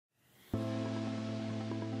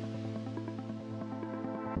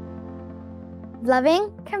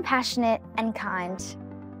Loving, compassionate and kind.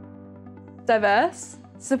 Diverse,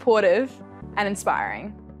 supportive and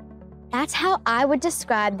inspiring. That's how I would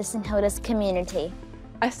describe the St Hilda's community.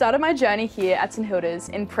 I started my journey here at St Hilda's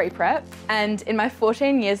in pre-prep, and in my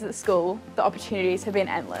 14 years at the school, the opportunities have been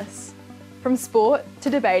endless. From sport to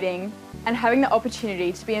debating and having the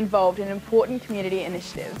opportunity to be involved in important community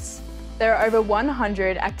initiatives. There are over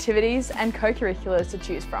 100 activities and co-curriculars to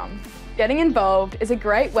choose from. Getting involved is a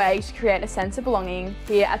great way to create a sense of belonging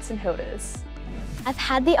here at St Hilda's. I've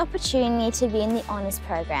had the opportunity to be in the honours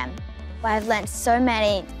program, where I've learnt so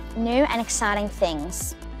many new and exciting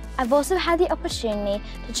things. I've also had the opportunity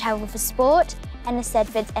to travel for sport and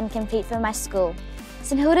assessments and compete for my school.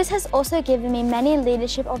 St Hilda's has also given me many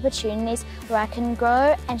leadership opportunities where I can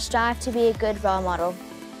grow and strive to be a good role model.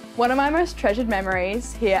 One of my most treasured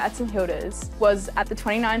memories here at St Hilda's was at the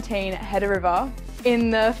 2019 Header River.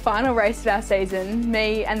 In the final race of our season,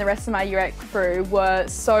 me and the rest of my Year 8 crew were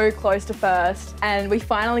so close to first, and we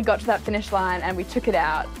finally got to that finish line and we took it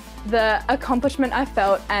out. The accomplishment I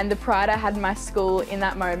felt and the pride I had in my school in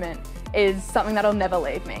that moment is something that'll never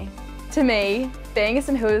leave me. To me, being a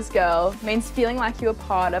St Hilda's girl means feeling like you are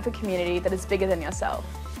part of a community that is bigger than yourself.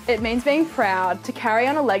 It means being proud to carry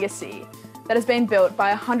on a legacy that has been built by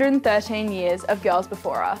 113 years of girls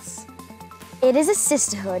before us. It is a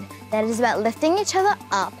sisterhood that is about lifting each other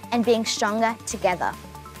up and being stronger together.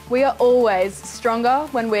 We are always stronger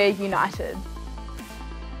when we're united.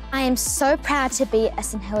 I am so proud to be a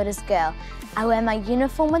St Hilda's girl. I wear my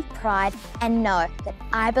uniform with pride and know that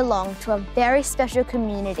I belong to a very special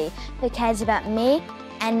community that cares about me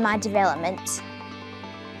and my development.